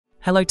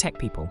Hello tech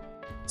people.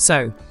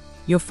 So,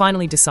 you've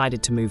finally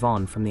decided to move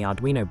on from the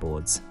Arduino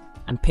boards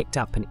and picked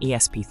up an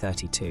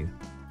ESP32.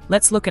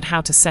 Let's look at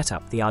how to set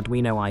up the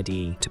Arduino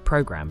IDE to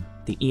program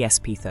the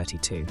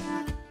ESP32.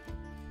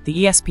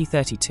 The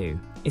ESP32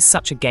 is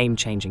such a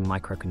game-changing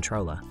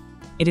microcontroller.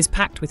 It is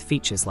packed with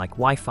features like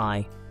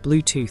Wi-Fi,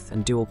 Bluetooth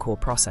and dual-core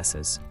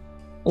processors,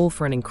 all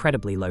for an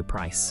incredibly low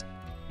price.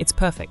 It's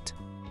perfect,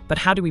 but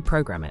how do we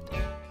program it?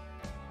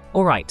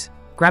 Alright,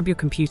 grab your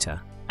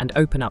computer and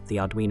open up the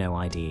Arduino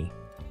IDE.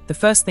 The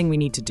first thing we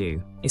need to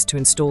do is to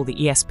install the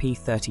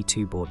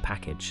ESP32 board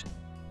package.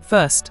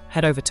 First,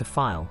 head over to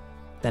File,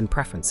 then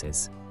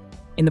Preferences.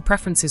 In the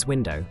Preferences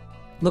window,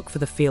 look for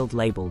the field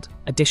labeled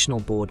Additional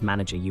Board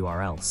Manager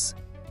URLs.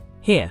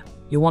 Here,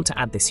 you'll want to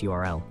add this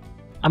URL.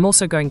 I'm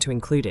also going to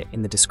include it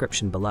in the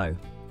description below,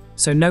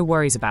 so no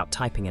worries about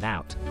typing it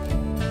out.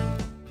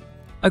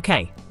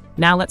 Okay,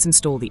 now let's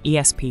install the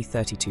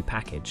ESP32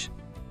 package.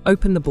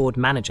 Open the Board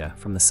Manager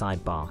from the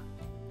sidebar.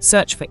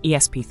 Search for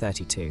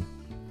ESP32.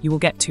 You will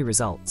get two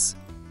results.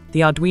 The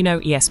Arduino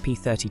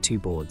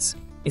ESP32 boards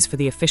is for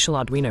the official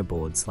Arduino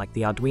boards like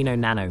the Arduino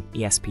Nano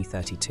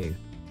ESP32.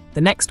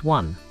 The next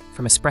one,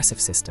 from Espressif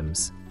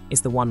Systems,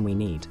 is the one we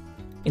need.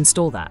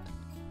 Install that.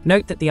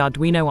 Note that the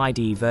Arduino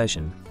IDE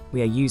version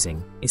we are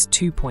using is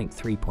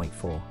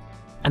 2.3.4,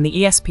 and the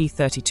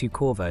ESP32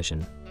 core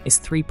version is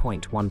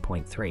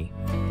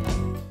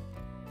 3.1.3.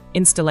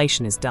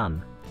 Installation is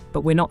done,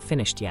 but we're not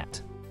finished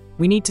yet.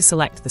 We need to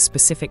select the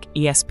specific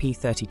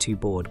ESP32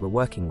 board we're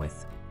working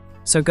with.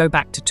 So go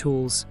back to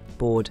Tools,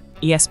 Board,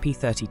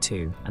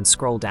 ESP32 and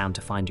scroll down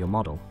to find your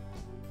model.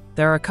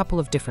 There are a couple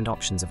of different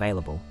options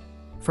available.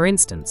 For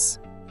instance,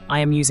 I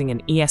am using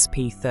an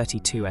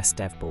ESP32S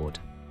dev board,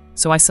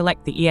 so I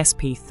select the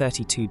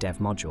ESP32 dev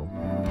module.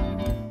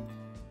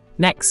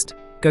 Next,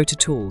 go to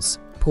Tools,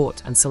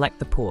 Port and select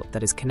the port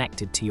that is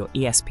connected to your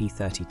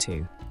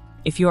ESP32.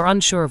 If you are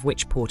unsure of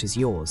which port is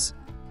yours,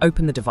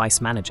 open the Device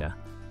Manager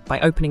by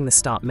opening the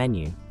Start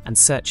menu and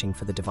searching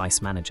for the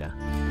Device Manager.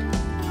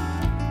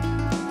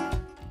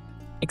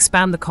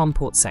 Expand the COM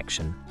port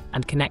section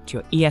and connect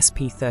your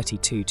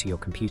ESP32 to your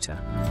computer.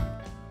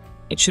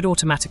 It should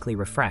automatically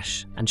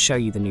refresh and show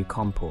you the new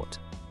COM port.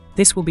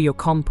 This will be your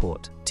COM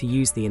port to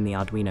use in the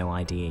Arduino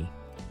IDE.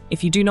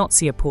 If you do not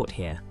see a port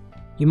here,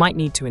 you might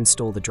need to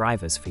install the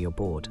drivers for your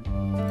board.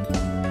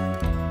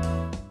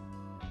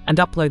 And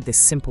upload this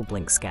simple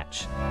Blink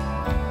sketch.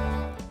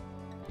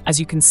 As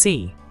you can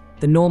see,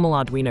 the normal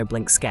Arduino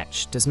Blink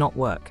sketch does not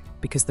work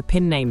because the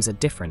pin names are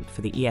different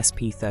for the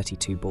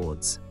ESP32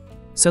 boards.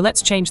 So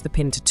let's change the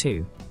pin to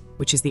 2,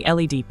 which is the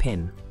LED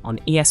pin on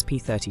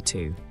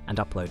ESP32, and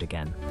upload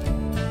again.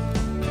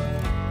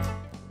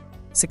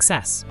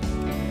 Success!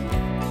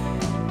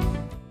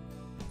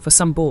 For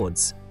some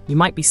boards, you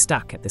might be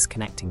stuck at this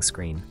connecting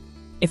screen.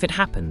 If it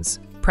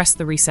happens, press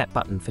the reset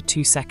button for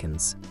 2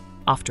 seconds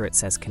after it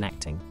says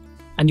connecting,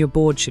 and your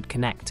board should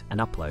connect and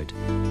upload.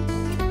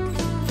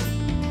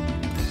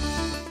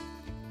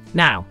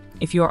 Now,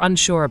 if you are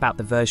unsure about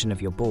the version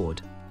of your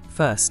board,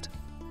 first,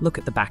 look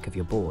at the back of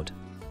your board.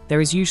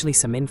 There is usually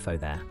some info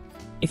there.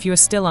 If you are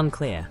still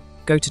unclear,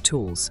 go to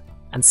Tools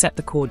and set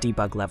the core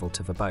debug level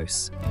to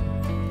verbose.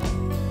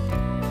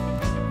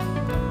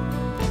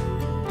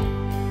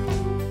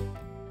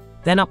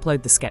 Then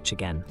upload the sketch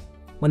again.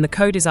 When the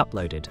code is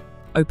uploaded,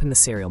 open the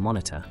serial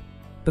monitor.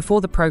 Before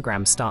the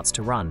program starts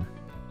to run,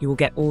 you will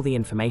get all the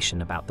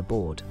information about the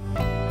board.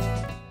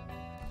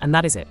 And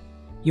that is it.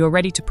 You are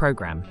ready to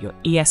program your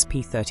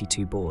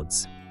ESP32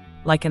 boards.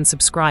 Like and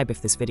subscribe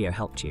if this video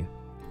helped you,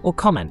 or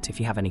comment if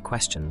you have any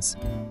questions.